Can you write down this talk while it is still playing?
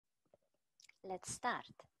Let's start.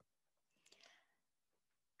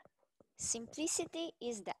 Simplicity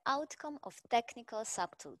is the outcome of technical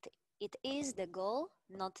subtlety. It is the goal,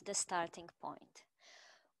 not the starting point.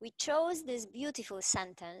 We chose this beautiful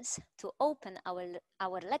sentence to open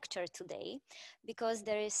our lecture today because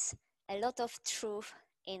there is a lot of truth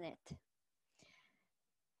in it.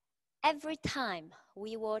 Every time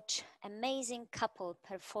we watch amazing couple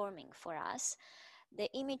performing for us, the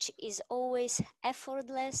image is always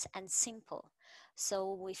effortless and simple,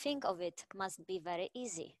 so we think of it must be very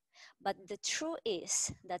easy. But the truth is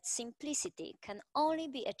that simplicity can only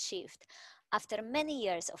be achieved after many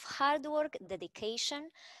years of hard work, dedication,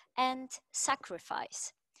 and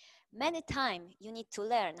sacrifice. Many times you need to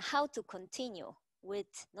learn how to continue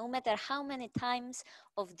with no matter how many times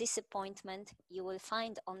of disappointment you will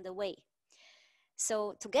find on the way.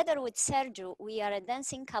 So together with Sergiu, we are a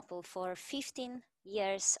dancing couple for 15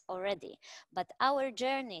 years already, but our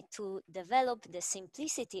journey to develop the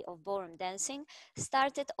simplicity of ballroom dancing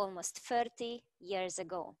started almost 30 years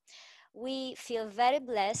ago. We feel very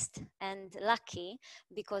blessed and lucky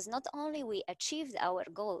because not only we achieved our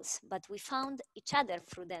goals, but we found each other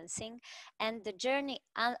through dancing, and the journey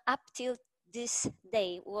up till this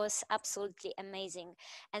day was absolutely amazing,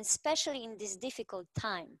 and especially in this difficult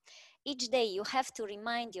time. Each day you have to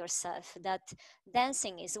remind yourself that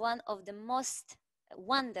dancing is one of the most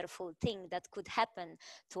wonderful thing that could happen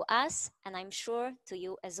to us, and I'm sure to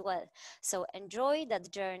you as well. So enjoy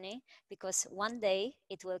that journey because one day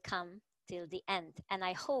it will come till the end, and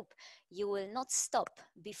I hope you will not stop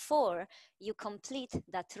before you complete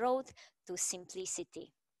that road to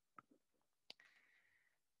simplicity.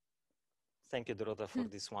 Thank you, Dorota, for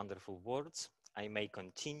these wonderful words. I may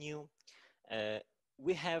continue.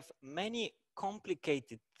 We have many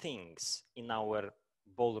complicated things in our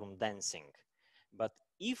ballroom dancing, but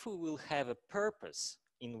if we will have a purpose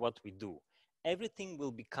in what we do, everything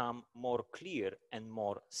will become more clear and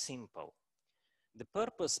more simple. The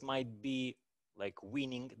purpose might be like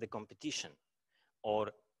winning the competition,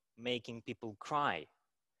 or making people cry,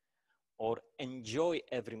 or enjoy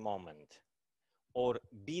every moment, or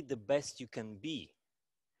be the best you can be,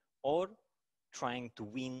 or trying to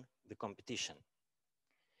win the competition.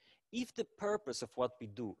 If the purpose of what we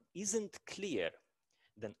do isn't clear,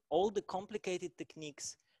 then all the complicated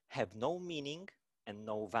techniques have no meaning and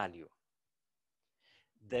no value.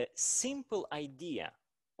 The simple idea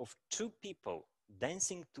of two people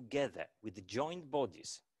dancing together with joined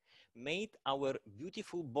bodies made our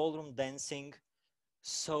beautiful ballroom dancing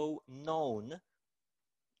so known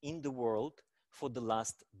in the world for the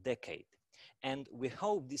last decade. And we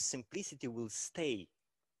hope this simplicity will stay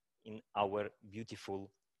in our beautiful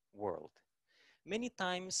world. Many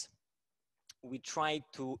times we try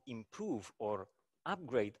to improve or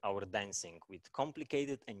upgrade our dancing with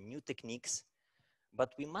complicated and new techniques,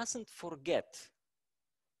 but we mustn't forget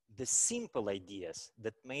the simple ideas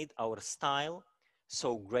that made our style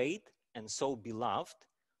so great and so beloved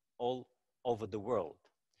all over the world.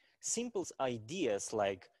 Simple ideas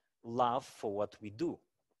like love for what we do,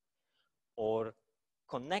 or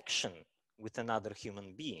connection with another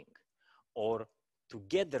human being, or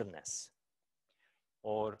togetherness,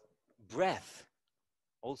 or breath,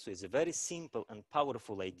 also is a very simple and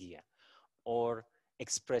powerful idea, or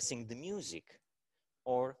expressing the music,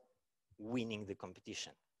 or winning the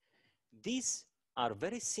competition. These are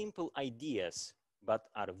very simple ideas, but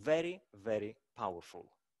are very, very powerful.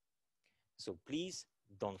 So please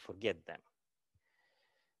don't forget them.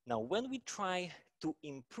 Now, when we try to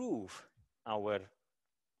improve our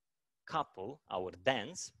couple, our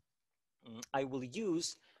dance, I will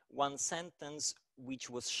use one sentence which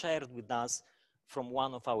was shared with us from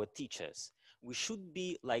one of our teachers. We should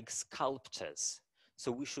be like sculptors.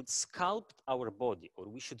 So we should sculpt our body, or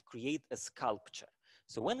we should create a sculpture.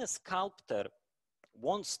 So when a sculptor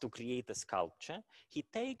wants to create a sculpture, he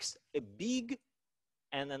takes a big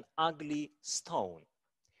and an ugly stone,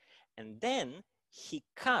 and then he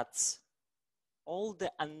cuts all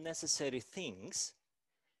the unnecessary things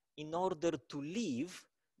in order to leave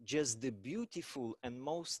just the beautiful and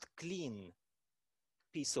most clean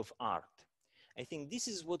piece of art. I think this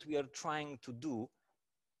is what we are trying to do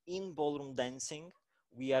in ballroom dancing.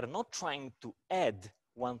 We are not trying to add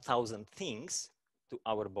 1,000 things to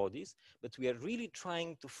our bodies, but we are really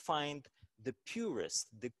trying to find the purest,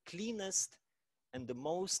 the cleanest, and the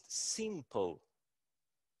most simple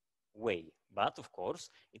way. But of course,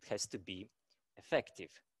 it has to be effective.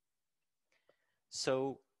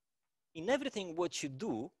 So in everything what you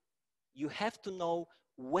do, you have to know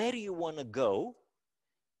where you want to go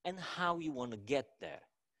and how you want to get there.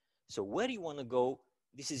 So where you want to go,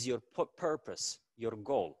 this is your purpose, your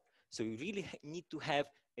goal. So you really need to have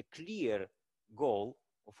a clear goal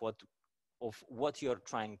of what you're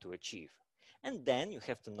trying to achieve. And then you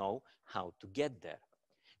have to know how to get there.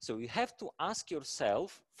 So you have to ask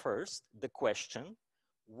yourself first the question,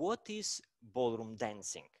 what is ballroom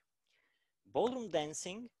dancing? Ballroom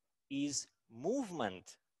dancing is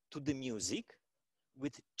movement to the music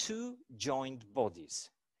with two joined bodies.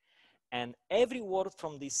 And every word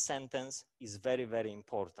from this sentence is very, very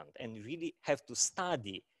important. And you really have to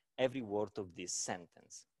study every word of this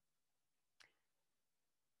sentence.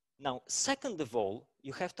 Now, second of all,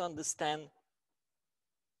 you have to understand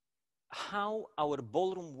how our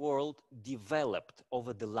ballroom world developed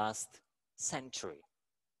over the last century.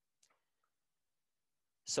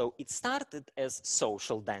 So it started as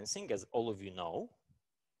social dancing, as all of you know,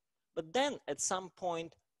 but then at some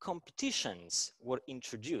point, competitions were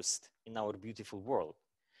introduced in our beautiful world.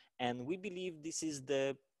 And we believe this is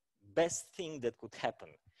the best thing that could happen,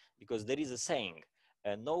 because there is a saying,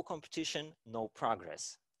 no competition, no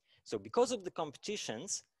progress. So because of the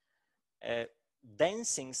competitions,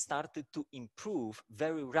 dancing started to improve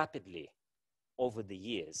very rapidly over the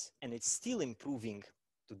years, and it's still improving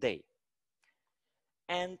today.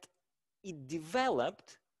 And it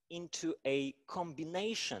developed into a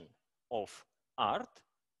combination of art,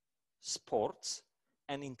 sports,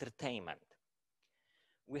 and entertainment.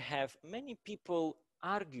 We have many people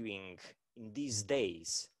arguing in these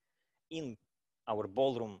days in our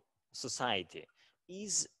ballroom society.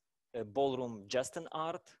 Is a ballroom just an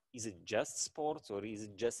art? Is it just sports, or is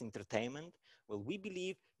it just entertainment? Well, we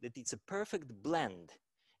believe that it's a perfect blend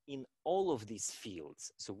in all of these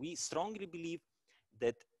fields. So we strongly believe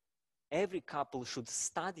that every couple should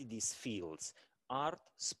study these fields: art,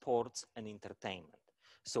 sports, and entertainment.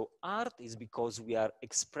 So art is because we are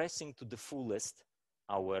expressing to the fullest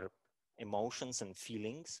our emotions and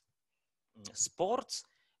feelings. Sports,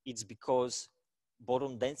 it's because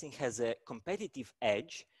ballroom dancing has a competitive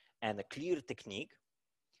edge and a clear technique.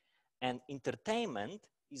 And entertainment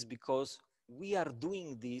is because we are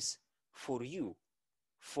doing this for you,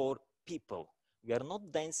 for people. We are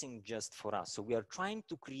not dancing just for us. So we are trying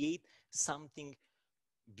to create something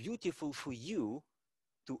beautiful for you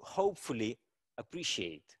to hopefully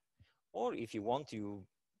appreciate. Or if you want, you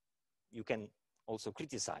can also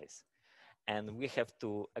criticize. And we have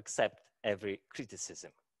to accept every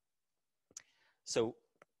criticism. So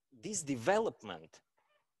this development,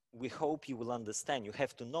 we hope you will understand. You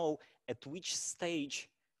have to know at which stage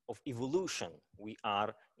of evolution we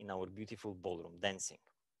are in our beautiful ballroom dancing.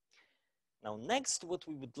 Now, next, what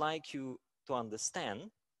we would like you to understand,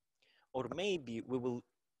 or maybe we will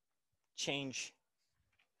change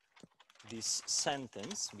this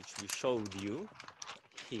sentence, which we showed you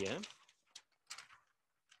here.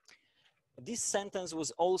 This sentence was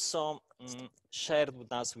also shared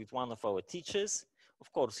with us with one of our teachers.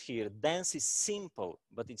 Of course, here, dance is simple,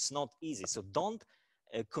 but it's not easy. So don't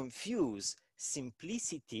confuse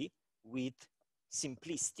simplicity with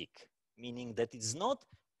simplistic, meaning that it's not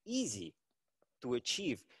easy to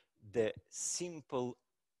achieve the simple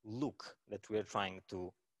look that we're trying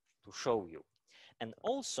to show you. And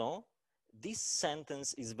also, this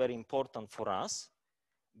sentence is very important for us.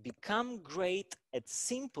 Become great at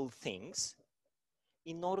simple things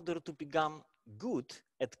in order to become good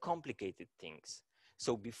at complicated things.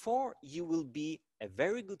 So before you will be a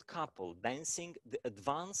very good couple dancing the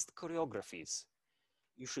advanced choreographies,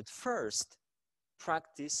 you should first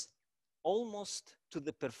practice almost to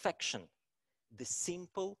the perfection the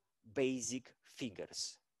simple basic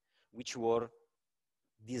figures, which were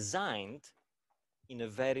designed in a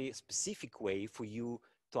very specific way for you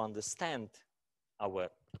to understand our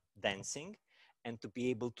dancing and to be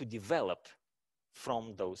able to develop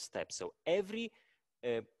from those steps. So every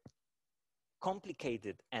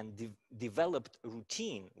complicated and developed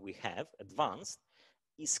routine we have, advanced,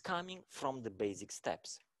 is coming from the basic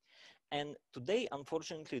steps. And today,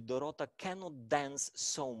 unfortunately, Dorota cannot dance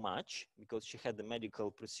so much because she had a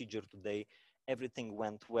medical procedure today. Everything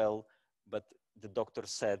went well, but the doctor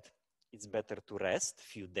said it's better to rest a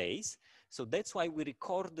few days. So that's why we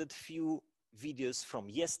recorded few videos from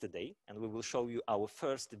yesterday, and we will show you our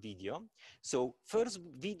first video. So first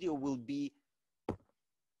video will be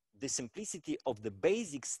the simplicity of the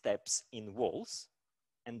basic steps in waltz,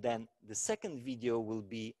 and then the second video will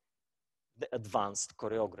be the advanced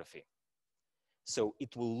choreography. So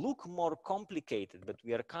it will look more complicated, but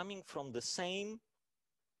we are coming from the same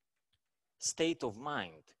state of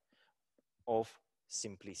mind of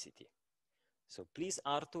simplicity. So please,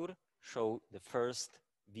 Arthur, show the first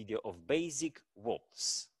video of basic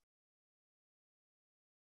waltz.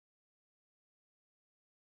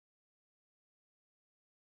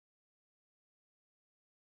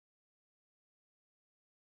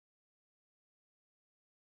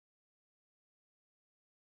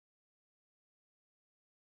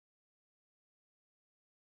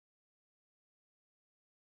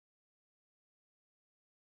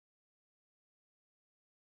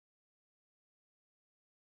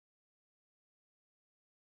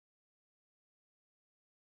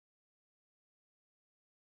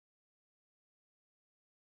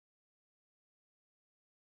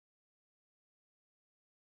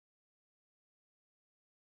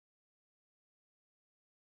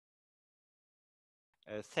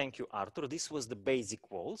 Thank you, Arthur. This was the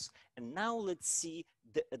basic waltz. And now let's see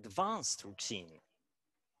the advanced routine.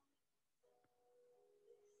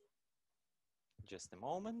 Just a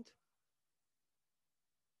moment.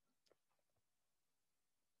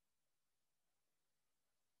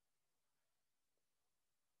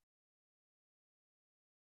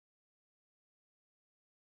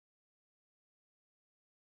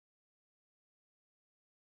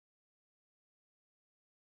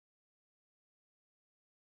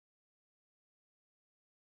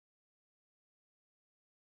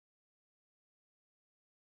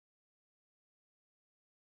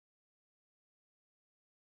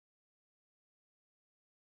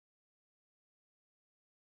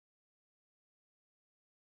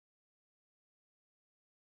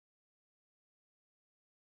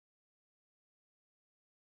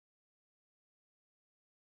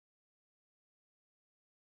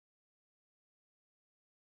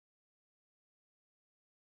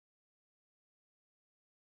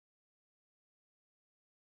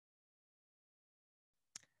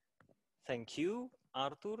 Thank you,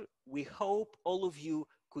 Arthur. We hope all of you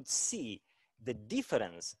could see the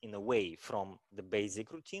difference in a way from the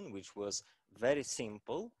basic routine, which was very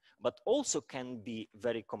simple, but also can be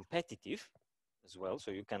very competitive as well.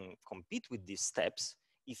 So you can compete with these steps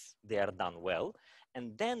if they are done well.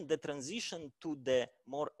 And then the transition to the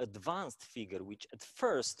more advanced figure, which at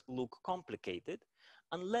first look complicated,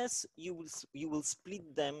 unless you will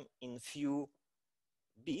split them in few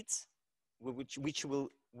bits, which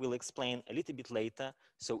we'll explain a little bit later,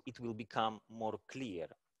 so it will become more clear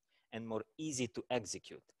and more easy to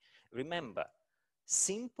execute. Remember,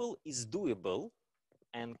 simple is doable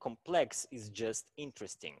and complex is just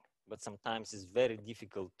interesting, but sometimes it's very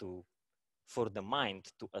difficult for the mind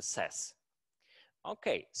to assess.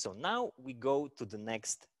 Okay, so now we go to the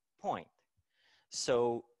next point.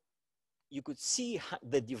 So you could see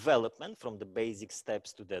the development from the basic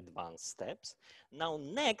steps to the advanced steps. Now,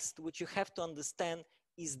 next, what you have to understand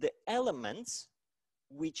is the elements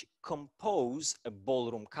which compose a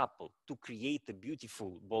ballroom couple to create a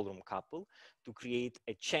beautiful ballroom couple, to create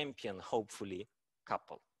a champion, hopefully,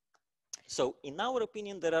 couple. So in our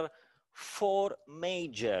opinion, there are 4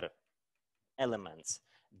 major elements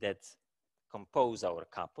that compose our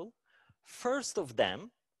couple. First of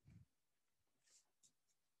them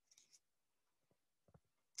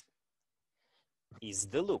is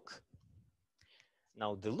the look.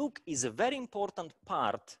 Now, the look is a very important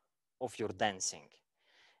part of your dancing.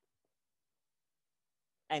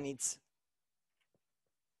 And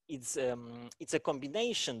it's a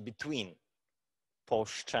combination between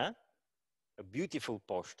posture, a beautiful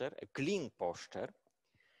posture, a clean posture,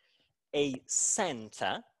 a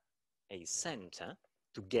center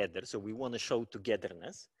together, so we want to show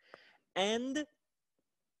togetherness, and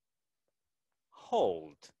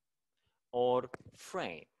hold or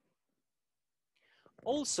frame.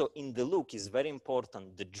 Also in the look is very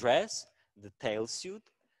important the dress, the tail suit,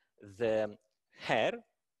 the hair,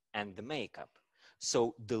 and the makeup.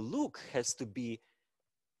 So the look has to be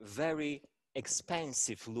very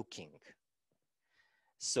expansive looking.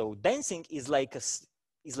 So dancing is like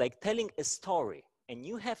telling a story, and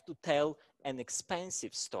you have to tell an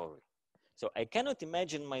expansive story. So I cannot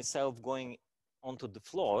imagine myself going onto the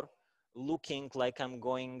floor looking like I'm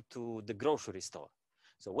going to the grocery store.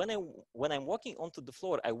 So when I'm walking onto the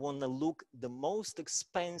floor, I want to look the most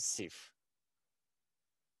expensive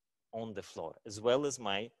on the floor, as well as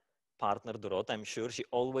my partner Dorota. I'm sure she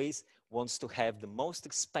always wants to have the most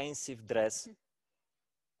expensive dress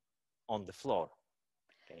on the floor.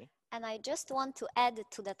 Okay. And I just want to add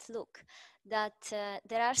to that look that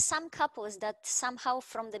there are some couples that somehow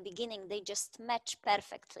from the beginning they just match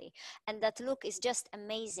perfectly, and that look is just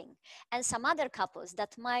amazing. And some other couples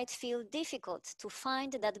that might feel difficult to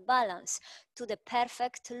find that balance to the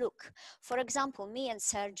perfect look. For example, me and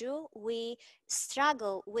Sergiu, we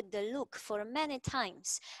struggle with the look for many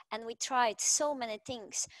times, and we tried so many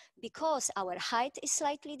things. Because our height is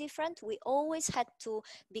slightly different, we always had to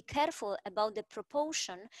be careful about the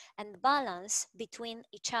proportion and balance between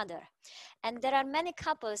each other. And there are many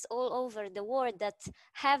couples all over the world that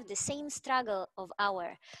have the same struggle of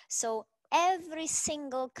our. So every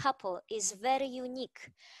single couple is very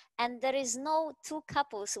unique, and there is no 2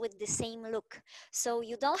 couples with the same look. So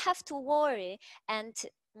you don't have to worry and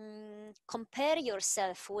compare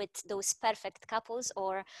yourself with those perfect couples,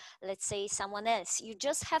 or let's say someone else. You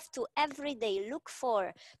just have to every day look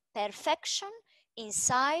for perfection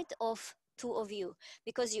inside of two of you,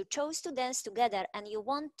 because you chose to dance together and you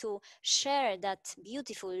want to share that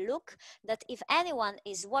beautiful look, that if anyone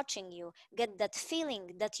is watching you, get that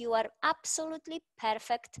feeling that you are absolutely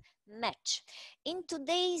perfect match. In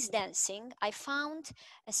today's dancing, I found,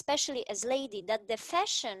 especially as lady, that the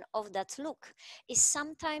fashion of that look is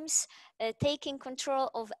sometimes taking control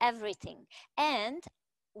of everything. And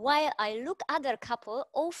while I look other couple,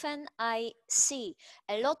 often I see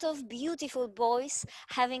a lot of beautiful boys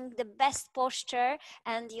having the best posture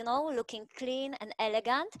and, you know, looking clean and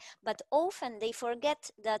elegant, but often they forget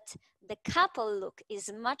that the couple look is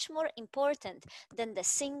much more important than the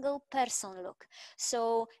single person look.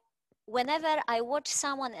 So whenever I watch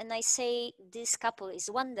someone and I say this couple is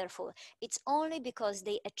wonderful, it's only because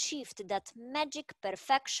they achieved that magic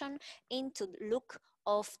perfection into the look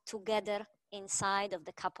of together inside of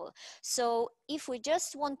the couple. So if we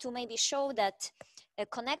just want to maybe show that a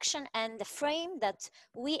connection and the frame that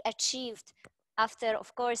we achieved after,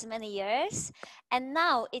 of course, many years, and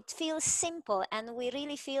now it feels simple and we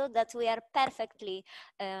really feel that we are perfectly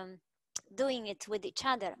doing it with each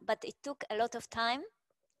other, but it took a lot of time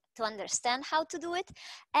to understand how to do it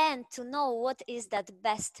and to know what is that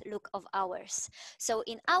best look of ours. So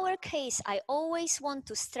in our case, I always want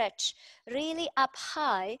to stretch really up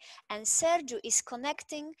high, and Sergiu is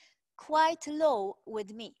connecting quite low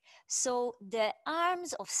with me. So the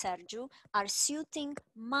arms of Sergiu are suiting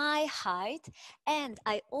my height, and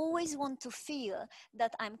I always want to feel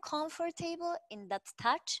that I'm comfortable in that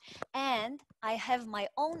touch and I have my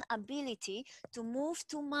own ability to move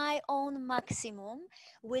to my own maximum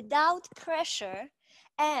without pressure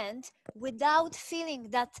and without feeling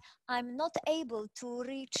that I'm not able to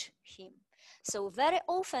reach him. So very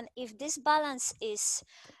often, if this balance is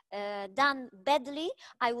done badly,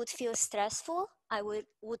 I would feel stressful. I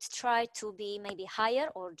would try to be maybe higher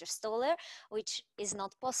or just taller, which is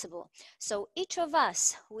not possible. So each of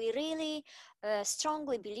us, we really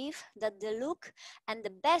strongly believe that the look and the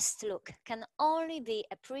best look can only be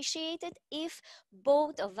appreciated if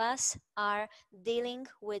both of us are dealing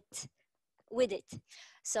with it.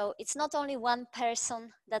 So it's not only one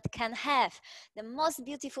person that can have the most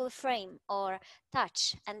beautiful frame or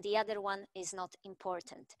touch and the other one is not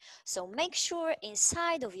important. So make sure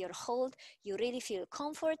inside of your hold you really feel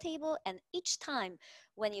comfortable, and each time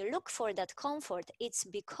when you look for that comfort, it's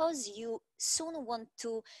because you soon want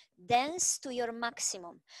to dance to your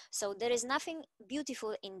maximum. So there is nothing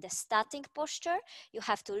beautiful in the static posture. You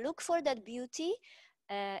have to look for that beauty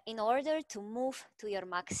in order to move to your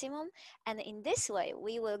maximum. And in this way,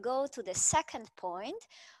 we will go to the second point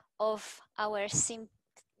of our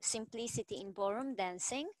simplicity in ballroom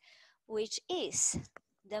dancing, which is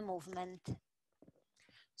the movement.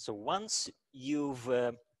 So once you've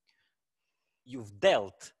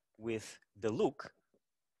dealt with the look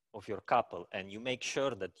of your couple and you make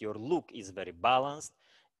sure that your look is very balanced,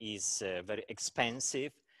 is very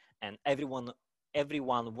expansive, and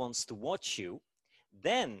everyone wants to watch you,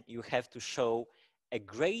 then you have to show a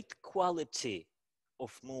great quality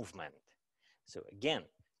of movement. So again,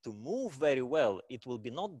 to move very well, it will be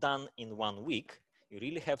not done in 1 week. You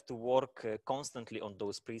really have to work constantly on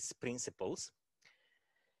those principles.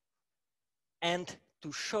 And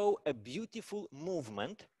to show a beautiful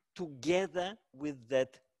movement together with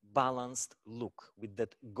that balanced look, with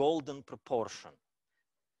that golden proportion.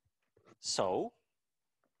 So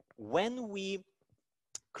when we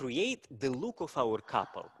create the look of our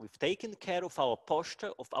couple, we've taken care of our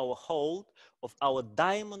posture, of our hold, of our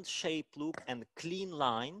diamond-shaped look and clean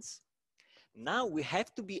lines. Now we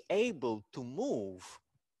have to be able to move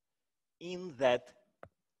in that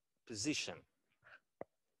position.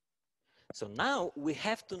 So now we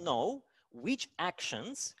have to know which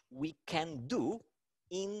actions we can do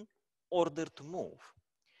in order to move.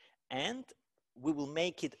 And we will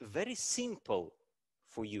make it very simple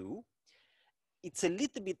for you. It's a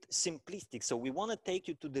little bit simplistic, so we want to take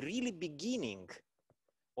you to the really beginning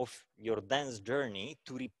of your dance journey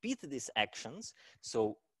to repeat these actions.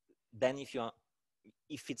 So then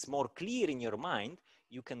if it's more clear in your mind,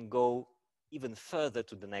 you can go even further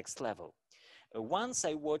to the next level. Once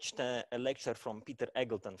I watched a lecture from Peter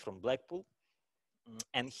Eggleton from Blackpool,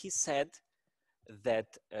 and he said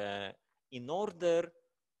that in order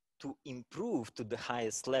to improve to the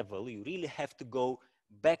highest level, you really have to go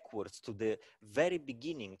backwards to the very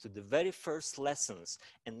beginning, to the very first lessons,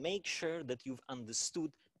 and make sure that you've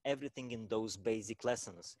understood everything in those basic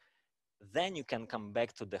lessons. Then you can come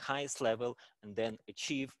back to the highest level and then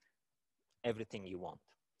achieve everything you want.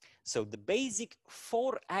 So the basic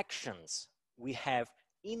 4 actions we have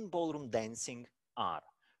in ballroom dancing are: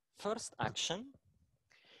 first action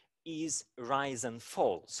is rise and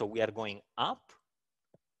fall. So we are going up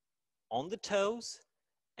on the toes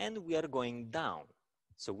and we are going down.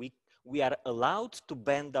 So we are allowed to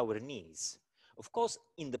bend our knees. Of course,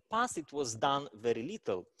 in the past it was done very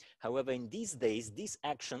little. However, in these days, these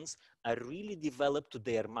actions are really developed to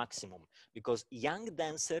their maximum because young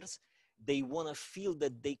dancers, they want to feel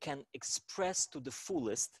that they can express to the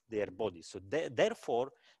fullest their body. So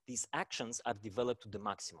therefore, these actions are developed to the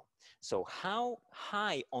maximum. So how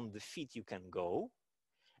high on the feet you can go,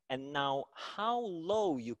 and now how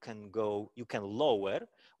low you can go, you can lower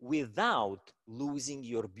without losing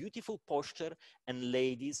your beautiful posture and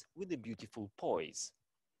ladies with a beautiful poise.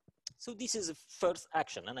 So this is the first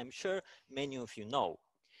action, and I'm sure many of you know.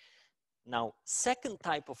 Now, second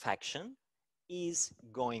type of action is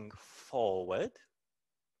going forward,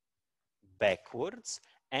 backwards,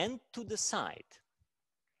 and to the side.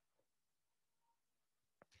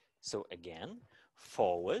 So again,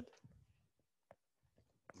 forward,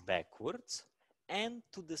 backwards, and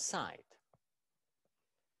to the side.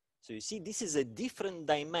 So you see, this is a different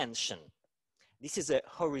dimension. This is a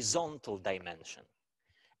horizontal dimension.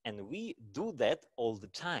 And we do that all the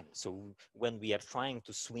time. So when we are trying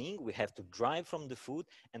to swing, we have to drive from the foot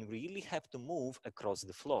and really have to move across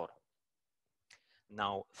the floor.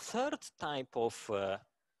 Now, third type of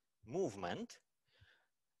movement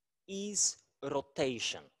is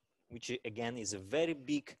rotation, which again is a very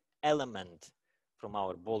big element from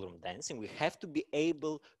our ballroom dancing. We have to be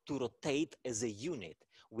able to rotate as a unit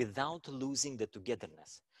without losing the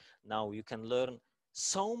togetherness. Now you can learn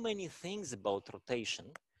so many things about rotation,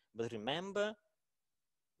 but remember,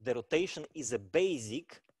 the rotation is a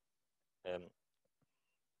basic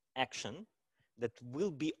action that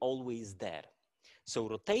will be always there. So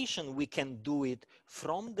rotation, we can do it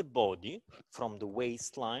from the body, from the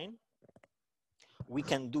waistline. We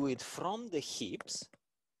can do it from the hips,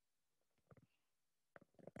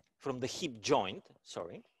 from the hip joint,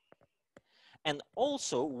 sorry. And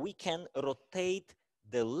also we can rotate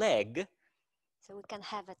the leg. So we can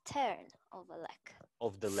have a turn of a leg.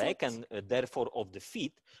 Of the leg and therefore of the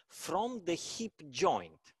feet from the hip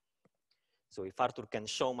joint. So if Arthur can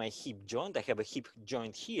show my hip joint, I have a hip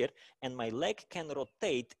joint here and my leg can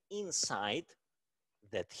rotate inside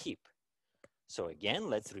that hip. So again,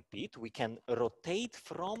 let's repeat. We can rotate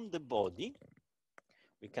from the body.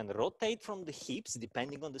 We can rotate from the hips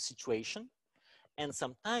depending on the situation. And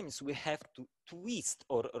sometimes we have to twist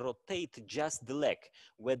or rotate just the leg,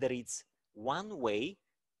 whether it's one way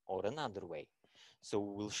or another way. So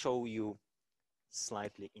we'll show you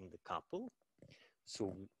slightly in the couple.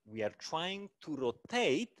 So we are trying to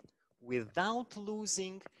rotate without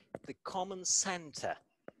losing the common center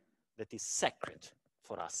that is sacred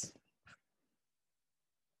for us.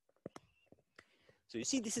 So you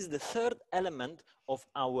see, this is the third element of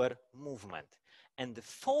our movement. And the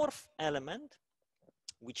fourth element,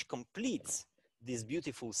 which completes this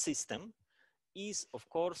beautiful system, is, of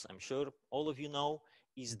course, I'm sure all of you know,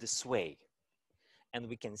 is the sway. And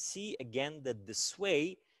we can see again that the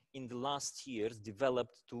sway in the last years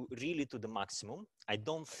developed to really to the maximum. I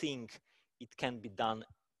don't think it can be done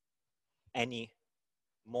any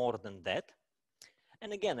more than that.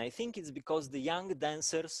 And again, I think it's because the young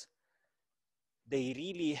dancers, they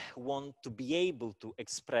really want to be able to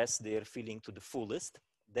express their feeling to the fullest.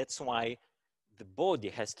 That's why the body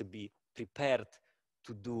has to be prepared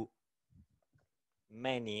to do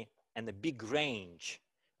many and a big range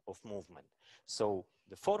of movement. So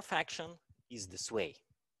the fourth action is the sway.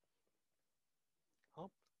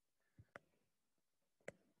 Hop.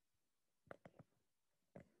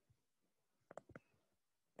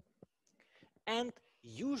 And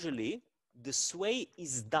usually the sway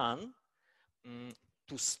is done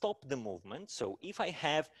to stop the movement. So if I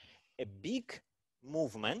have a big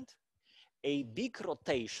movement, a big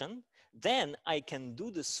rotation, then I can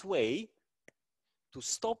do the sway to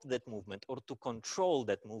stop that movement or to control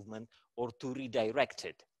that movement or to redirect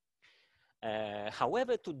it.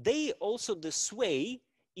 However, today also the sway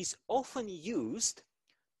is often used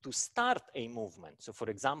to start a movement. So for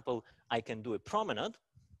example, I can do a promenade.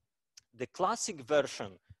 The classic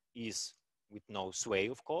version is with no sway,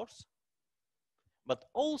 of course, but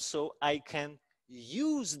also I can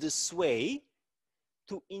use the sway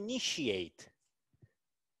to initiate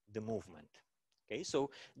the movement. Okay, so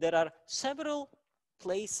there are several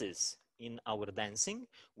places in our dancing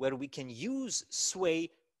where we can use sway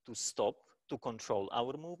to stop, to control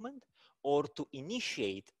our movement, or to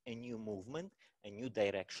initiate a new movement, a new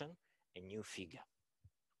direction, a new figure.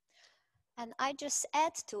 And I just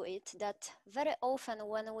add to it that very often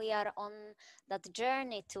when we are on that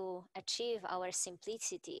journey to achieve our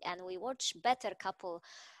simplicity and we watch better couple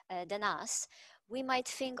than us, we might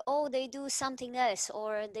think, oh, they do something else,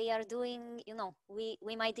 or they are doing,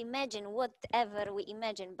 we might imagine whatever we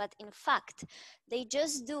imagine, but in fact, they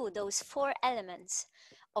just do those four elements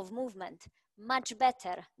of movement much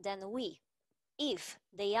better than we, if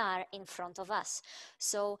they are in front of us.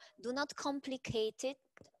 So do not complicate it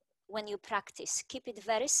when you practice. Keep it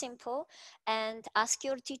very simple and ask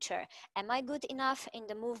your teacher, am I good enough in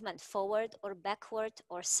the movement forward or backward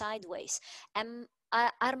or sideways?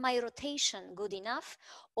 Are my rotation good enough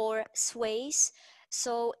or sways?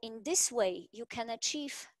 So in this way, you can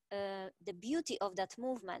achieve the beauty of that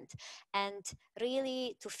movement and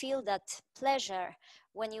really to feel that pleasure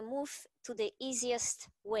when you move to the easiest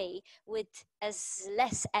way with as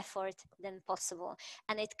less effort than possible.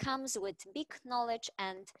 And it comes with big knowledge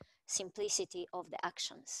and simplicity of the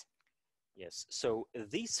actions. Yes, so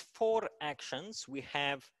these four actions we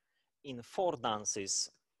have in four dances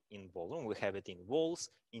in ballroom. We have it in waltz,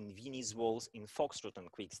 in Viennese waltz, in foxtrot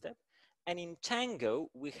and quickstep. And in tango,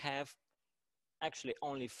 we have actually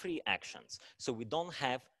only three actions. So we don't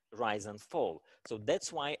have rise and fall. So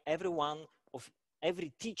that's why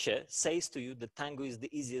every teacher says to you that tango is the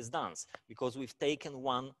easiest dance, because we've taken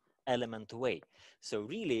one element away. So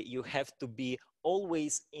really you have to be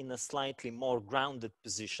always in a slightly more grounded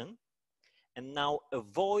position and now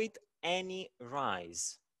avoid any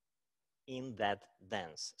rise in that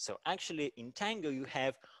dance. So actually in tango you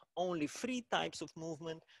have only three types of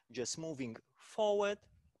movement, just moving forward,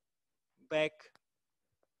 back,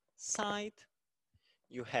 side.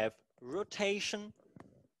 You have rotation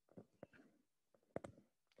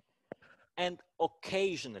and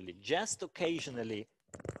occasionally, just occasionally,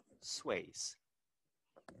 sways.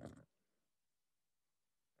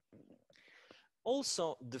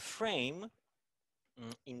 Also, the frame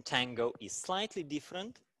in tango is slightly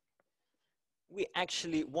different. We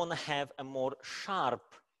actually want to have a more sharp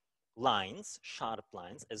lines,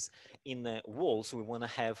 as in the waltz, we want to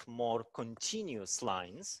have more continuous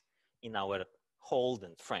lines in our hold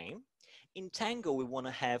and frame. In tango, we want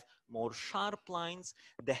to have more sharp lines.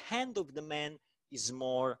 The hand of the man is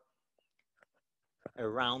more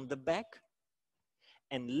around the back,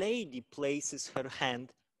 and lady places her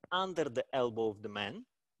hand under the elbow of the man,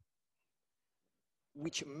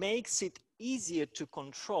 which makes it easier to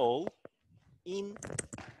control in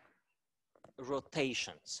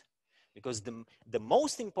rotations. Because the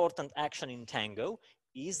most important action in tango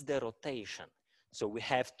is the rotation. So we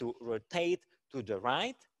have to rotate to the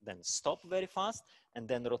right, then stop very fast, and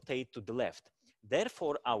then rotate to the left.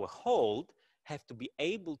 Therefore, our hold have to be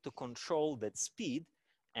able to control that speed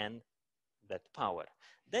and that power.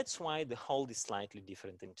 That's why the hold is slightly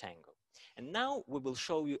different in tango. And now we will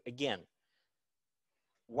show you again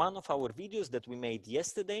one of our videos that we made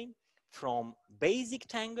yesterday from basic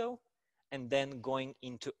tango and then going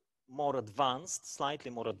into more advanced, slightly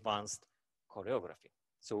more advanced choreography.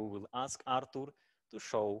 So we will ask Arthur to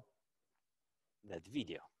show that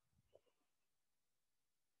video.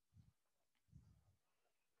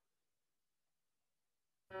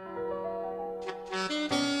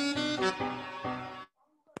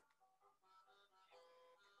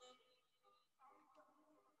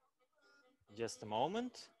 Just a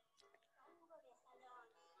moment.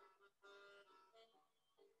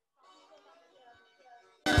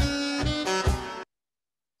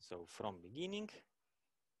 So from beginning.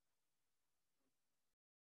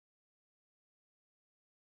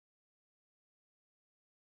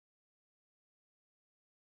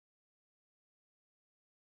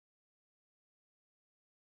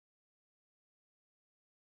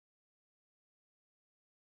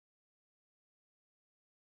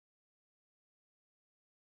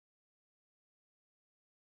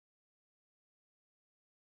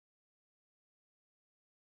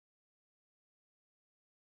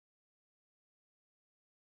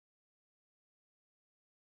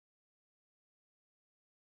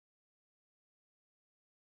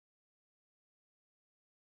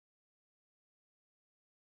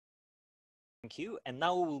 Thank you. And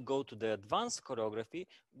now we will go to the advanced choreography,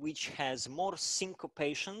 which has more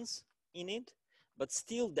syncopations in it, but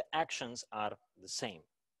still the actions are the same.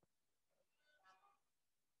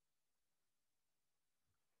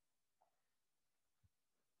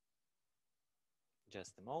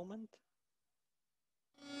 Just a moment.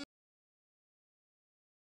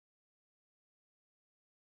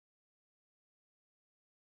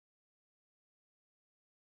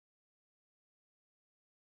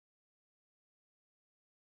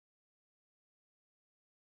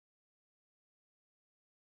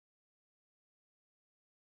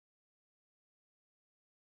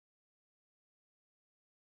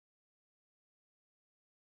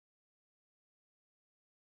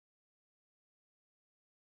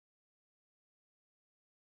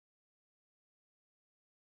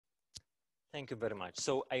 Thank you very much.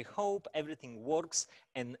 So I hope everything works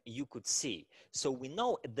and you could see. So we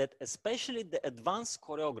know that especially the advanced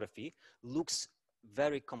choreography looks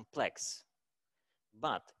very complex.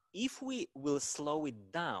 But if we will slow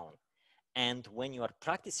it down, and when you are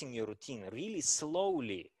practicing your routine, really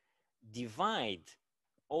slowly divide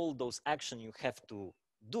all those actions you have to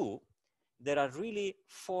do, there are really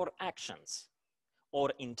 4 actions,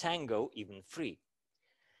 or in tango, even 3.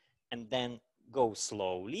 And then go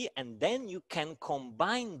slowly, and then you can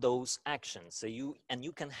combine those actions. So you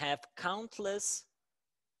can have countless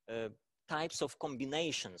types of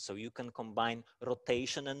combinations. So you can combine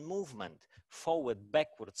rotation and movement, forward,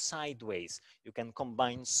 backward, sideways. You can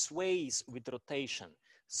combine sways with rotation,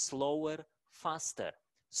 slower, faster,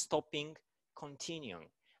 stopping, continuing,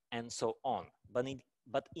 and so on.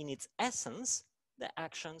 But in its essence, the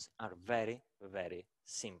actions are very, very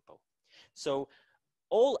simple. So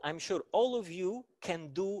I'm sure all of you can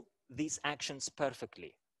do these actions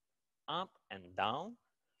perfectly. Up and down,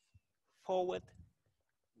 forward,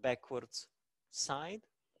 backwards, side,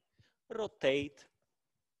 rotate,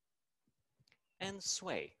 and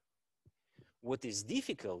sway. What is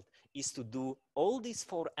difficult is to do all these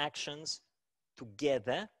 4 actions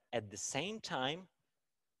together at the same time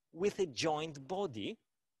with a joint body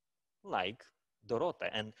like Dorota,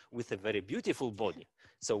 and with a very beautiful body.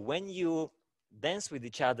 So when you dance with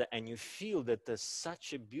each other and you feel that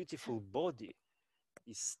such a beautiful body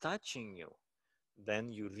is touching you,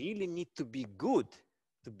 then you really need to be good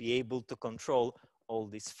to be able to control all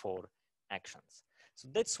these 4 actions. So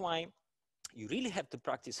that's why you really have to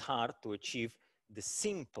practice hard to achieve the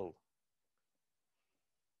simple.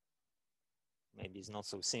 Maybe it's not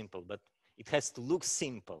so simple, but it has to look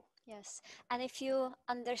simple. Yes, and if you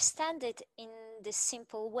understand it in this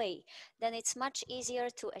simple way, then it's much easier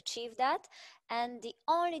to achieve that. And the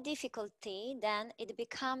only difficulty then it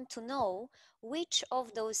become to know which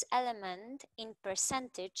of those elements in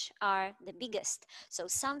percentage are the biggest. So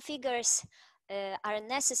some figures are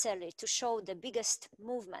necessary to show the biggest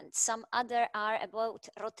movement. Some other are about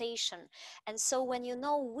rotation. And so when you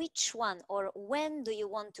know which one or when do you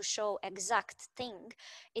want to show exact thing,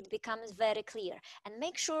 it becomes very clear. And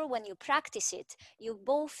make sure when you practice it, you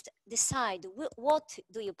both decide what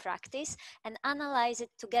do you practice and analyze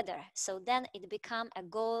it together. So then it becomes a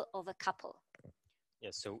goal of a couple.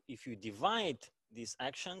 Yes, so if you divide these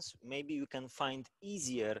actions, maybe you can find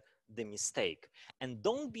easier the mistake. And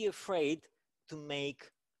don't be afraid to make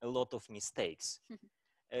a lot of mistakes.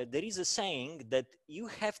 There is a saying that you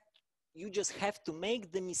just have to make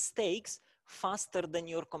the mistakes faster than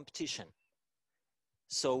your competition.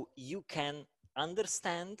 So you can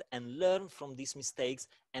understand and learn from these mistakes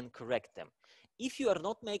and correct them. If you are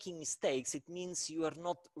not making mistakes, it means you are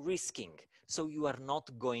not risking. So you are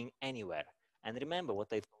not going anywhere. And remember what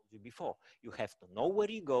I told you before, you have to know where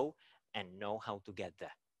you go and know how to get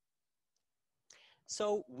there.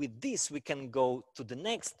 So with this, we can go to the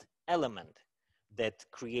next element that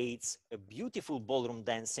creates a beautiful ballroom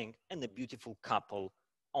dancing and a beautiful couple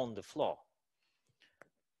on the floor.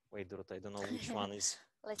 Wait, Dorota, I don't know which one is.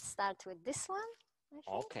 Let's start with this one, I think.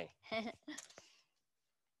 Okay.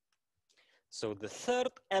 So the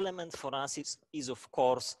third element for us is of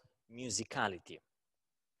course, musicality.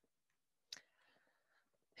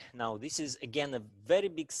 Now, this is again a very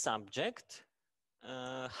big subject.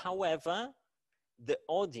 However, the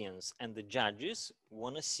audience and the judges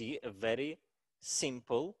want to see a very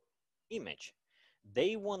simple image.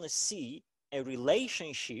 They want to see a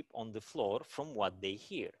relationship on the floor from what they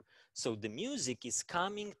hear. So the music is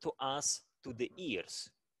coming to us to the ears.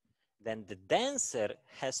 Then the dancer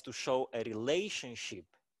has to show a relationship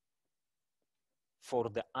for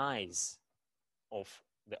the eyes of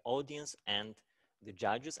the audience and the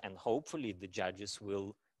judges, and hopefully the judges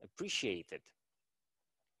will appreciate it.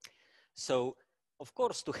 So, of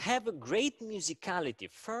course, to have a great musicality,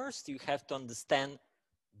 first you have to understand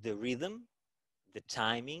the rhythm, the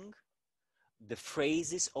timing, the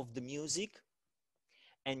phrases of the music,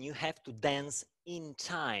 and you have to dance in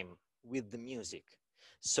time with the music.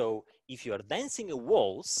 So if you are dancing a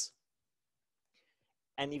waltz,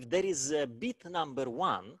 and if there is a beat number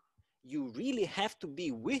 1, you really have to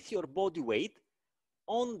be with your body weight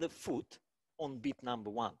on the foot on beat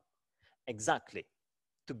number 1. Exactly.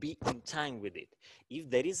 To be in time with it. If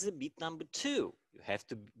there is a beat number 2, you have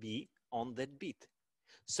to be on that beat.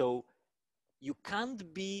 So you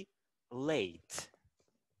can't be late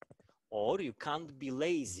or you can't be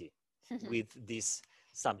lazy with this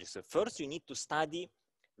subject. So first you need to study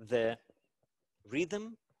the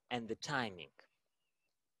rhythm and the timing.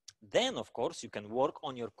 Then, of course, you can work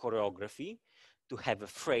on your choreography to have a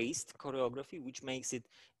phrased choreography, which makes it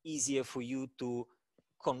easier for you to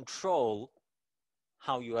control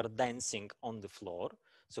how you are dancing on the floor.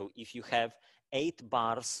 So if you have 8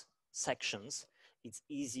 bars sections, it's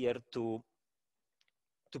easier to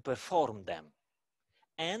perform them.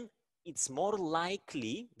 And it's more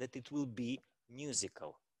likely that it will be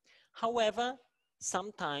musical. However,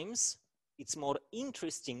 sometimes it's more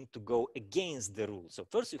interesting to go against the rules. So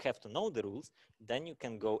first you have to know the rules, then you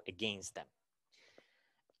can go against them.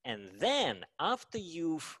 And then after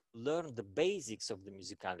you've learned the basics of the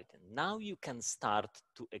musicality, now you can start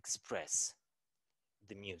to express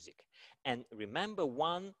the music. And remember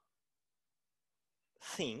one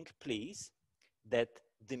thing, please, that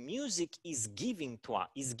the music is given to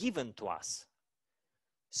us.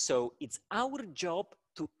 So it's our job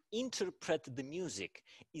to interpret the music.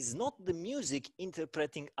 It's not the music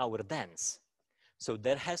interpreting our dance. So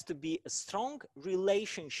there has to be a strong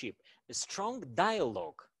relationship, a strong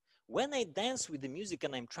dialogue. When I dance with the music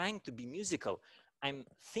and I'm trying to be musical, I'm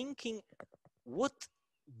thinking what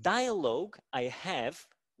dialogue I have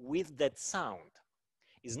with that sound.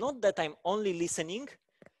 It's not that I'm only listening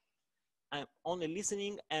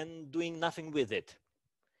and doing nothing with it.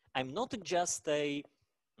 I'm not just a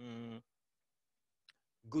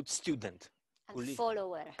good student and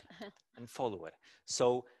follower. and follower.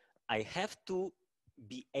 So I have to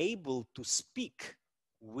be able to speak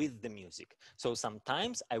with the music. So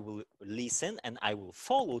sometimes I will listen and I will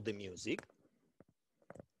follow the music.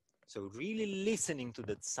 So really listening to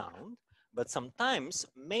that sound, but sometimes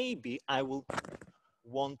maybe I will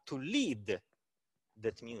want to lead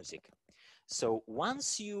that music. So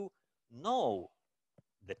once you know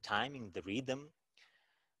the timing, the rhythm,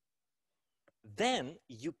 then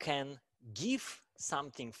you can give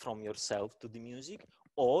something from yourself to the music,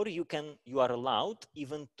 or you are allowed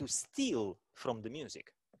even to steal from the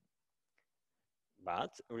music.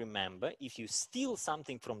 But remember, if you steal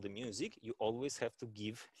something from the music, you always have to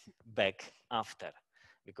give back after.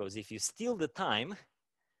 Because if you steal the time,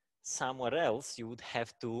 somewhere else you would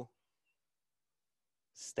have to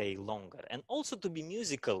stay longer. And also to be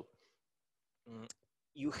musical,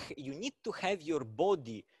 you need to have your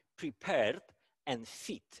body prepared and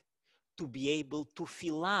fit to be able to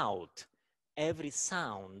fill out every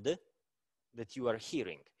sound that you are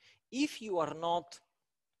hearing. If you are not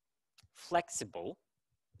flexible,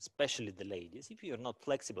 especially the ladies, if you are not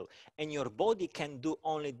flexible and your body can do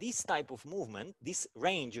only this type of movement, this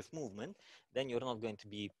range of movement, then you're not going to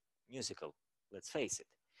be musical, let's face it.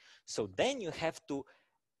 So then you have to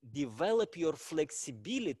develop your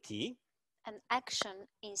flexibility and action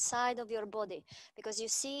inside of your body, because you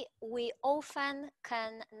see, we often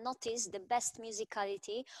can notice the best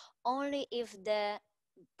musicality only if the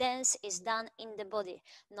dance is done in the body,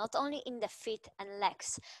 not only in the feet and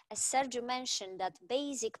legs. As Sergiu mentioned, that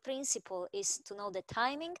basic principle is to know the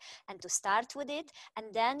timing and to start with it,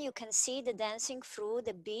 and then you can see the dancing through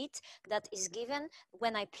the beat that is given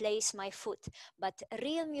when I place my foot. But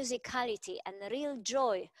real musicality and real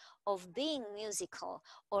joy of being musical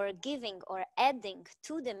or giving or adding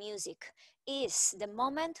to the music is the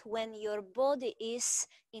moment when your body is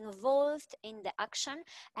involved in the action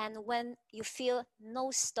and when you feel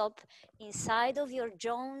no stop inside of your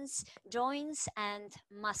joints and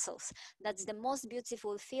muscles. That's the most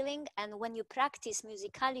beautiful feeling. And when you practice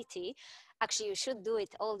musicality, actually you should do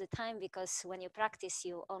it all the time, because when you practice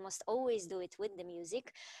you almost always do it with the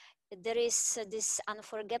music. There is this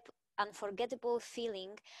unforgettable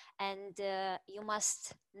feeling, and you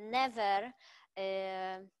must never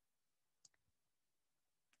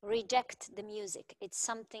reject the music. It's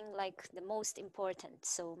something like the most important.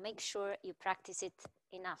 So make sure you practice it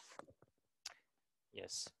enough.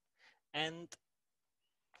 Yes. And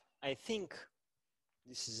I think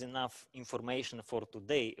this is enough information for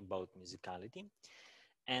today about musicality.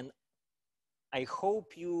 And I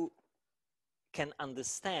hope you can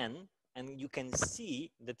understand and you can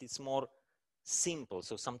see that it's more simple.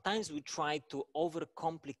 So sometimes we try to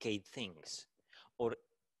overcomplicate things, or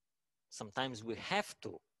sometimes we have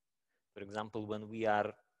to. For example, when we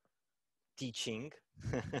are teaching,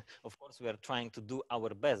 of course, we are trying to do our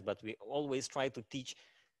best, but we always try to teach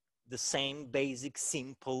the same basic,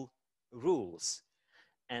 simple rules.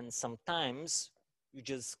 And sometimes you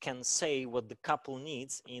just can say what the couple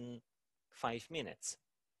needs in 5 minutes.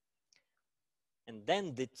 And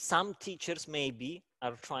then some teachers maybe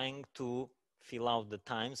are trying to fill out the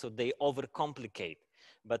time, so they overcomplicate.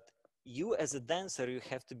 But you as a dancer, you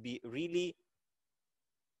have to be really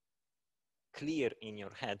clear in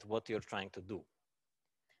your head what you're trying to do.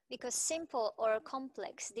 Because simple or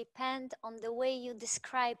complex depend on the way you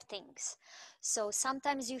describe things. So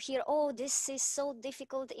sometimes you hear, oh, this is so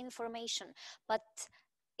difficult information, but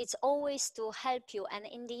it's always to help you, and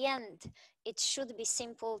in the end it should be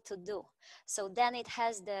simple to do, so then it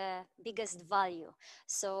has the biggest value.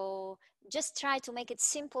 So just try to make it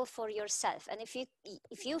simple for yourself, and if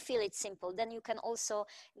you feel it's simple, then you can also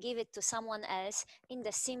give it to someone else in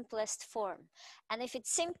the simplest form. And if it's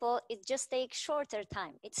simple, it just takes shorter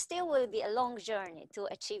time. It still will be a long journey to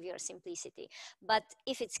achieve your simplicity, but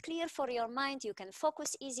if it's clear for your mind, you can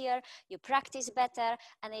focus easier, you practice better,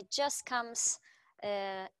 and it just comes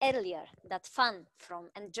earlier, that fun from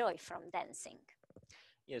and joy from dancing.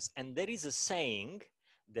 Yes, and there is a saying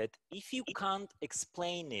that if you can't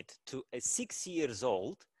explain it to a 6 years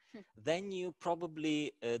old, then you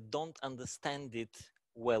probably don't understand it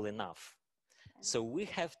well enough. So we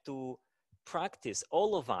have to practice,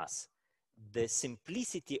 all of us, the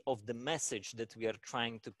simplicity of the message that we are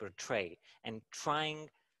trying to portray and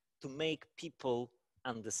trying to make people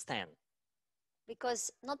understand.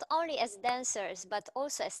 Because not only as dancers but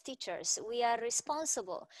also as teachers, we are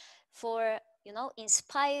responsible for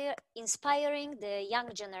inspiring the young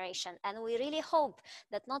generation, and we really hope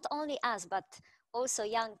that not only us but also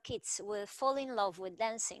young kids will fall in love with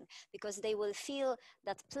dancing, because they will feel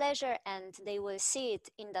that pleasure and they will see it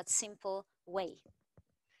in that simple way.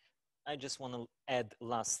 I just want to add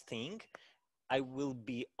last thing. I will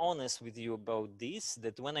be honest with you about this,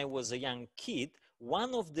 that when I was a young kid,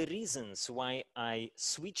 one of the reasons why I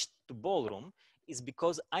switched to ballroom is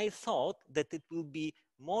because I thought that it will be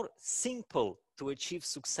more simple to achieve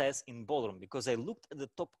success in ballroom, because I looked at the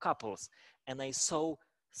top couples and I saw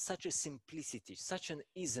such a simplicity, such an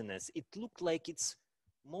easiness. It looked like it's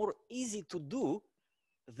more easy to do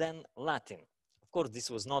than Latin. Of course,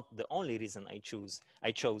 this was not the only reason I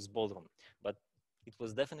chose ballroom, but it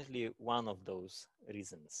was definitely one of those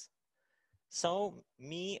reasons. So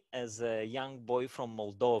me as a young boy from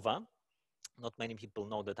Moldova, not many people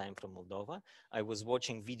know that I'm from Moldova, I was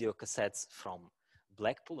watching video cassettes from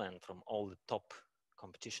Blackpool and from all the top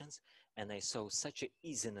competitions, and I saw such an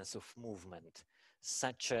easiness of movement,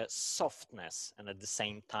 such a softness, and at the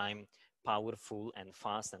same time powerful and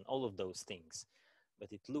fast and all of those things.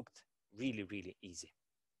 But it looked really, really easy.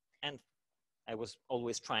 And I was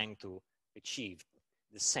always trying to achieve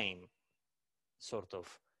the same sort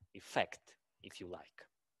of effect, if you like.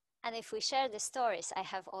 And if we share the stories, I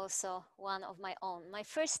have also one of my own. My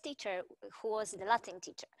first teacher, who was the Latin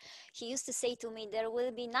teacher, he used to say to me, there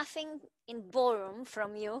will be nothing in ballroom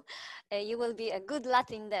from you. You will be a good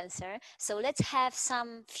Latin dancer. So let's have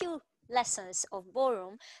some few lessons of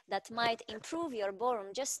ballroom that might improve your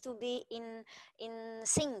ballroom, just to be in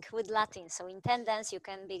sync with Latin. So in 10 dance, you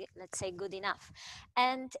can be, let's say, good enough.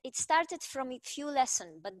 And it started from a few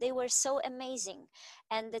lessons, but they were so amazing.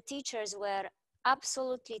 And the teachers were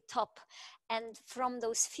absolutely top, and from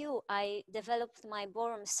those few I developed my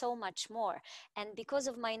ballroom so much more, and because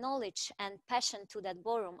of my knowledge and passion to that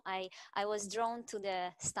ballroom, I was drawn to the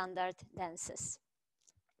standard dances.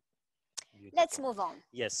 Beautiful. Let's move on.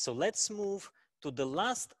 Yes, so let's move to the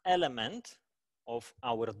last element of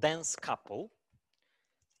our dance couple,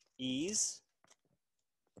 is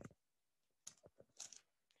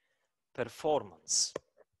performance.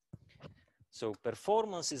 So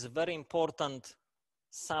performance is a very important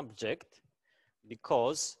subject,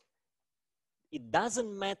 because it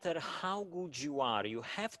doesn't matter how good you are, you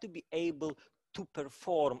have to be able to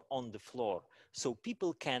perform on the floor so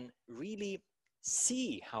people can really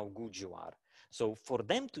see how good you are. So for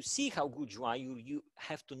them to see how good you are, you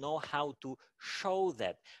have to know how to show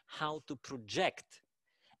that, how to project,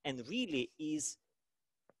 and really is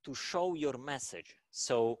to show your message.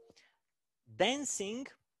 So dancing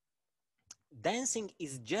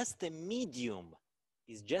is just a medium,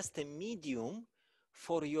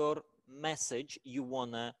 for your message you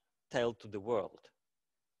want to tell to the world.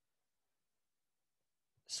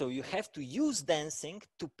 So you have to use dancing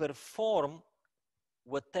to perform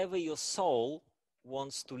whatever your soul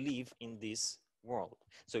wants to live in this world.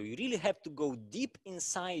 So you really have to go deep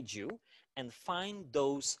inside you and find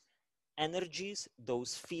those energies,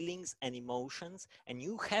 those feelings and emotions, and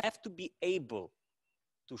you have to be able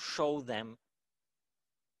to show them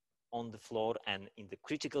on the floor and in the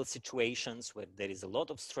critical situations where there is a lot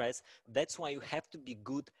of stress. That's why you have to be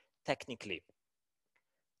good technically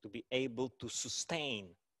to be able to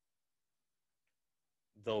sustain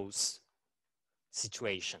those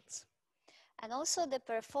situations. And also the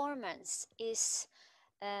performance is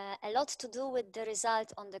a lot to do with the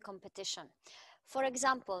result on the competition. For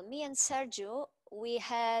example, me and Sergio, we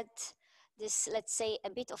had this, let's say, a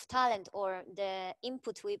bit of talent or the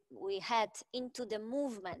input we had into the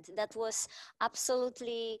movement, that was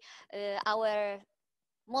absolutely our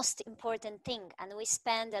most important thing, and we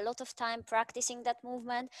spent a lot of time practicing that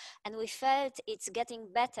movement, and we felt it's getting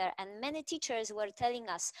better, and many teachers were telling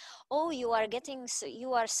us, oh, you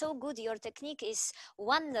are so good, your technique is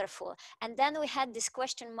wonderful. And then we had this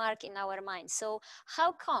question mark in our mind, so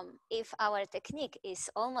how come if our technique is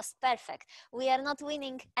almost perfect, we are not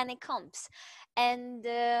winning any comps? And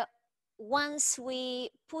once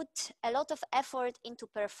we put a lot of effort into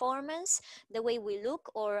performance, the way we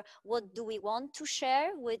look or what do we want to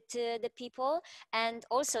share with the people, and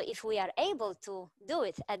also if we are able to do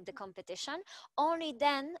it at the competition, only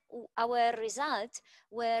then our results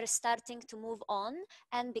were starting to move on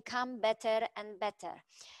and become better and better.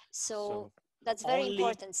 So So that's very only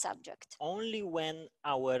important subject. only when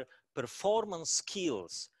our performance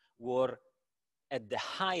skills were at the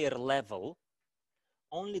higher level,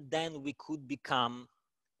 only then we could become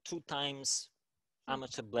 2 times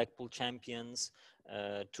amateur Blackpool champions,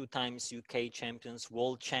 2 times UK champions,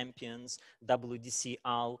 world champions, WDC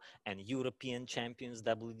AL, and European champions,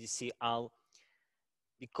 WDC AL,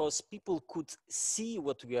 because people could see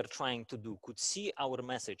what we are trying to do, could see our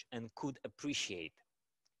message, and could appreciate.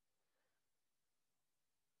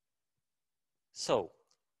 So,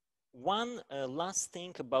 one last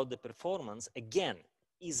thing about the performance, again,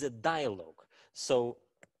 is a dialogue. So,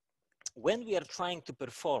 when we are trying to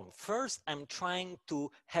perform, first I'm trying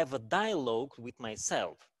to have a dialogue with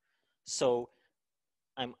myself. So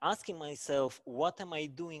I'm asking myself, what am I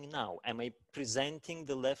doing now? Am I presenting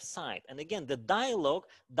the left side? And again, the dialogue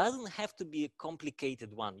doesn't have to be a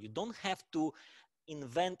complicated one. You don't have to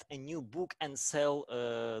invent a new book and sell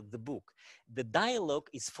the book. The dialogue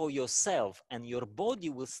is for yourself, and your body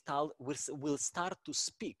will start to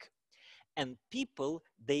speak. And people,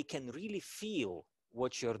 they can really feel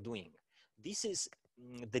what you're doing. This is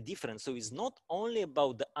the difference. So it's not only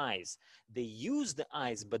about the eyes. They use the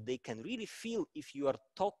eyes, but they can really feel if you are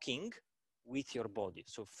talking with your body.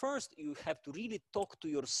 So first you have to really talk to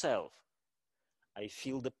yourself. I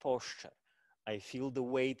feel the posture. I feel the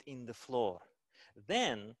weight in the floor.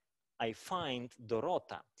 Then I find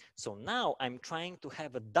Dorota. So now I'm trying to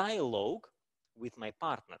have a dialogue with my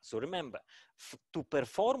partner. So remember, to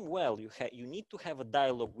perform well, you need to have a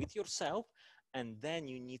dialogue with yourself, and then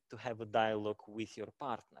you need to have a dialogue with your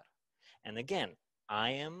partner. And again,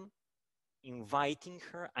 I am inviting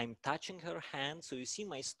her, I'm touching her hand. So you see,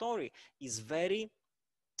 my story is very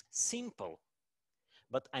simple,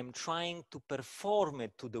 but I'm trying to perform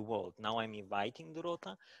it to the world. Now I'm inviting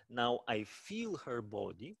Dorota. Now I feel her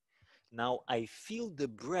body. Now I feel the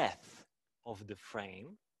breath of the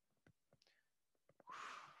frame.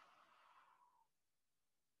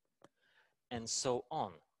 And so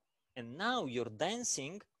on. And now your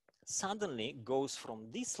dancing suddenly goes from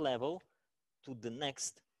this level to the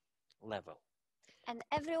next level. And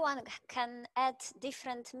everyone can add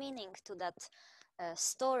different meaning to that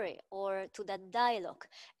story or to that dialogue.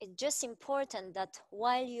 It's just important that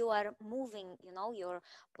while you are moving, you know, your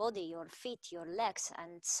body, your feet, your legs,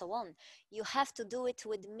 and so on, you have to do it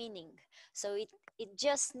with meaning. So it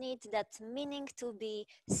just needs that meaning to be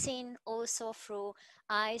seen also through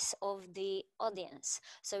eyes of the audience.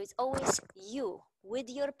 So it's always you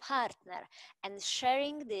with your partner and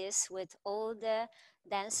sharing this with all the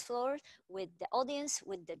dance floor, with the audience,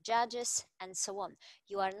 with the judges, and so on.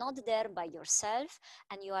 You are not there by yourself,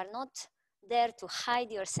 and you are not there to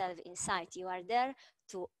hide yourself inside. You are there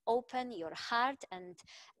to open your heart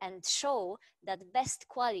and show that best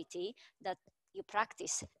quality that you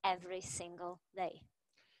practice every single day.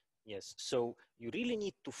 Yes, so you really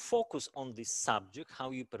need to focus on this subject, how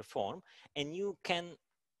you perform, and you can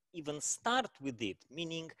even start with it,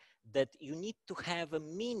 meaning that you need to have a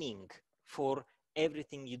meaning for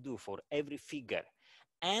everything you do, for every figure.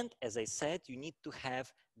 And as I said, you need to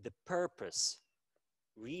have the purpose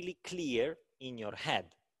really clear in your head.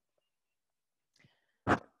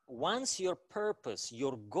 Once your purpose,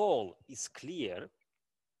 your goal is clear,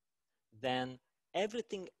 then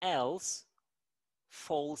everything else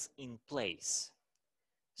falls in place.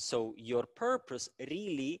 So your purpose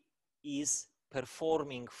really is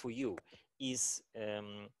performing for you, is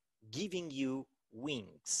giving you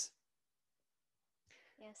wings.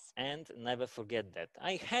 Yes. And never forget that.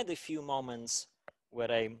 I had a few moments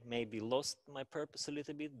where I maybe lost my purpose a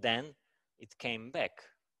little bit, then it came back.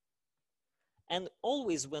 And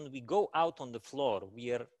always when we go out on the floor,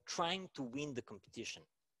 we are trying to win the competition.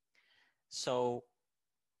 So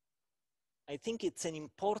I think it's an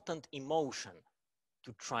important emotion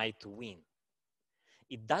to try to win.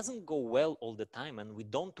 It doesn't go well all the time, and we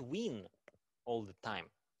don't win all the time.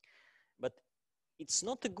 But it's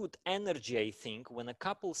not a good energy, I think, when a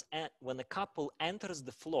couple enters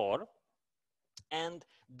the floor and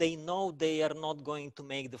they know they are not going to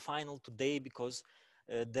make the final today because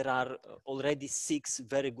there are already 6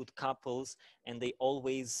 very good couples and they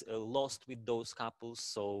always lost with those couples.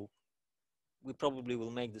 So we probably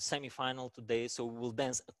will make the semi-final today, so we will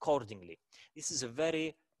dance accordingly. This is a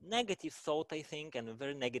very negative thought, I think, and a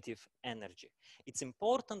very negative energy. It's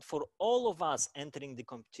important for all of us entering the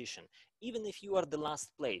competition. Even if you are the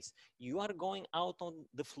last place, you are going out on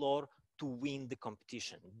the floor to win the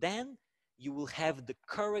competition. Then you will have the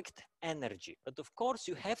correct energy. But of course,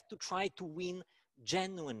 you have to try to win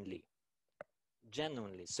genuinely.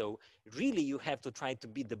 Genuinely. So really, you have to try to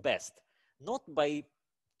be the best, not by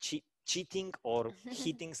cheating or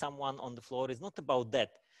hitting someone on the floor. Is not about that,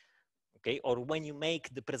 okay? Or when you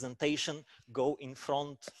make the presentation, go in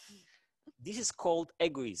front. This is called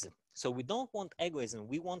egoism. So we don't want egoism.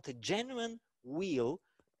 We want a genuine will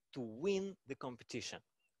to win the competition.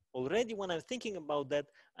 Already when I'm thinking about that,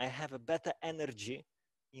 I have a better energy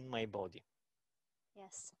in my body.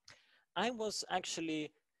 Yes. I was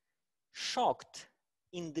actually shocked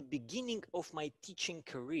in the beginning of my teaching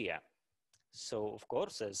career. So, of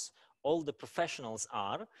course, as all the professionals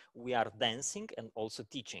are, we are dancing and also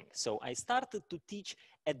teaching. So I started to teach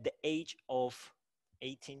at the age of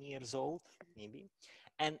 18 years old, maybe.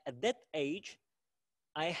 And at that age,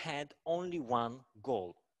 I had only one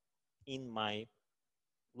goal in my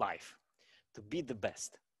life, to be the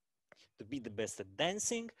best. To be the best at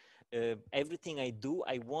dancing. Everything I do,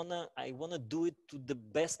 I wanna do it to the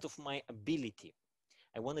best of my ability.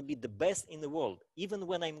 I want to be the best in the world. Even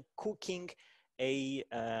when I'm cooking a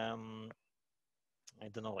I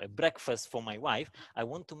don't know, a breakfast for my wife, I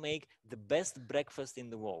want to make the best breakfast in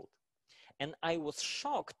the world. And I was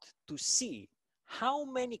shocked to see how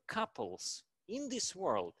many couples in this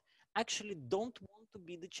world actually don't want to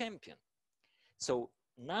be the champion. So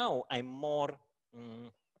now I'm more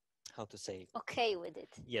how to say, okay with it.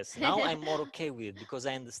 yes, now I'm more okay with it because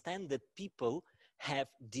I understand that people have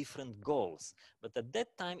different goals. But at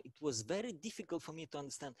that time, it was very difficult for me to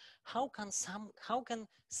understand how can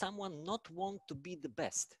someone not want to be the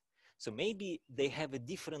best? So maybe they have a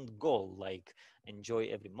different goal, like enjoy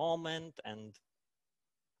every moment and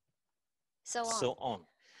so on.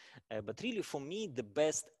 But really, for me, the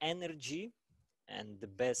best energy and the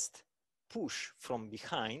best push from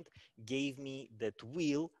behind gave me that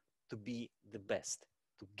will to be the best,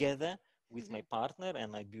 together with my partner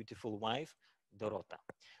and my beautiful wife, Dorota.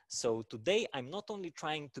 So today, I'm not only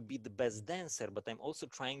trying to be the best dancer, but I'm also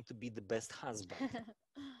trying to be the best husband.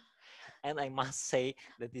 And I must say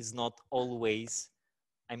that is not always,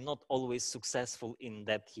 I'm not always successful in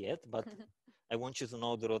that yet, but I want you to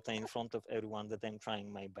know, Dorota, in front of everyone that I'm trying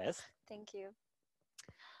my best. Thank you.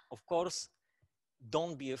 Of course,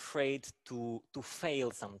 don't be afraid to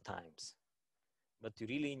fail sometimes, but you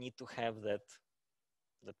really need to have that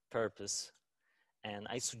purpose. And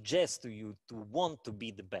I suggest to you to want to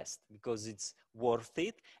be the best because it's worth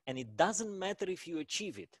it, and it doesn't matter if you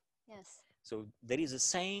achieve it. Yes. So there is a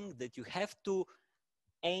saying that you have to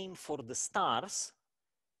aim for the stars,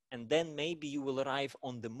 and then maybe you will arrive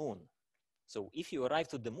on the moon. So if you arrive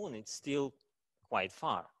to the moon, it's still quite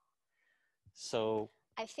far. So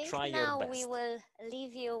I think try your now best. we will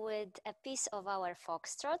leave you with a piece of our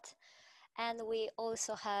foxtrot, and we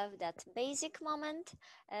also have that basic moment,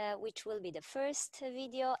 which will be the first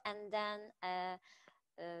video, and then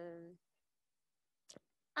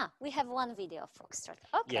we have one video of foxtrot.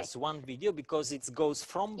 Okay. Yes, one video because it goes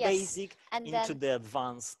from Yes, basic and into then the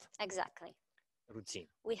advanced exactly. routine.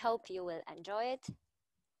 We hope you will enjoy it.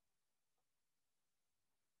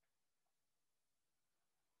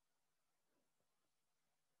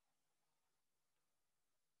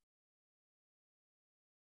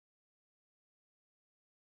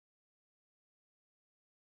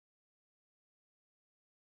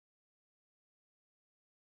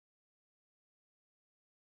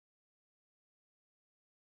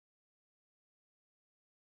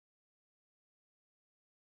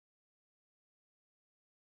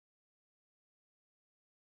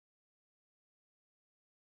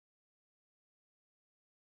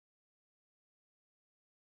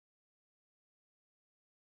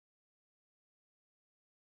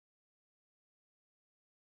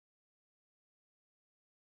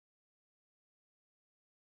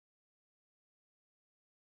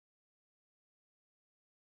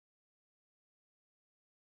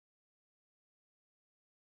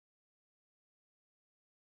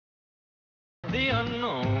 The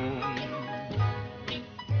unknown,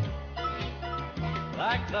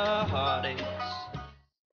 like the heartaches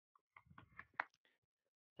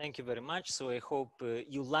Thank you very much. So I hope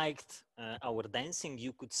you liked our dancing.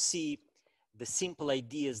 You could see the simple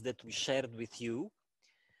ideas that we shared with you.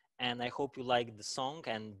 And I hope you liked the song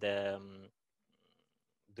and the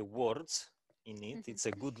words in it. It's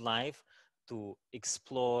a good life to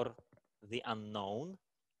explore the unknown.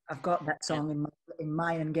 I've got that And song in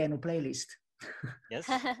my and Geno playlist. yes,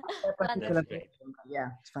 That particular that's great. version. Yeah,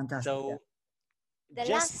 it's fantastic. So The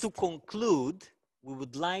just to last, conclude, we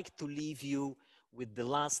would like to leave you with the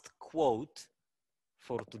last quote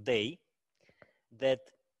for today, that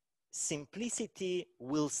simplicity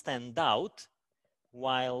will stand out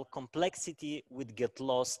while complexity would get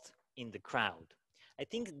lost in the crowd. I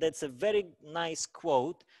think that's a very nice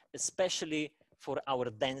quote, especially for our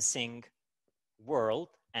dancing world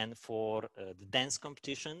and for the dance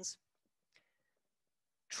competitions.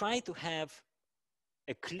 Try to have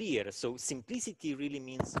a clear, so simplicity really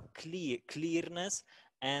means clearness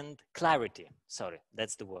and clarity. Sorry,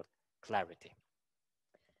 that's the word, clarity.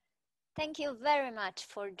 thank you very much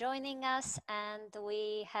for joining us, and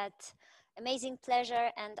we had amazing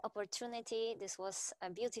pleasure and opportunity. This was a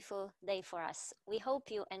beautiful day for us. We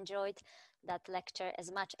hope you enjoyed that lecture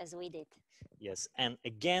as much as we did. Yes, and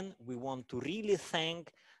again, we want to really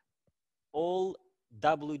thank all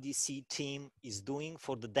WDC team is doing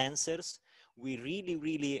for the dancers. We really,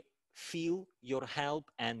 really feel your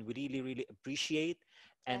help and we really, really appreciate.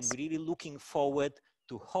 And Yes. we're really looking forward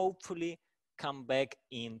to hopefully come back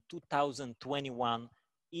in 2021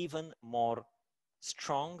 even more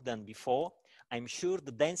strong than before. I'm sure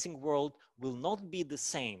the dancing world will not be the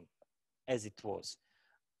same as it was.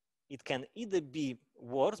 It can either be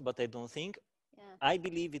worse, but I don't think. Yeah. I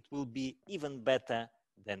believe it will be even better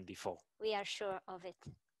than before. We are sure of it.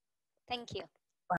 Thank you.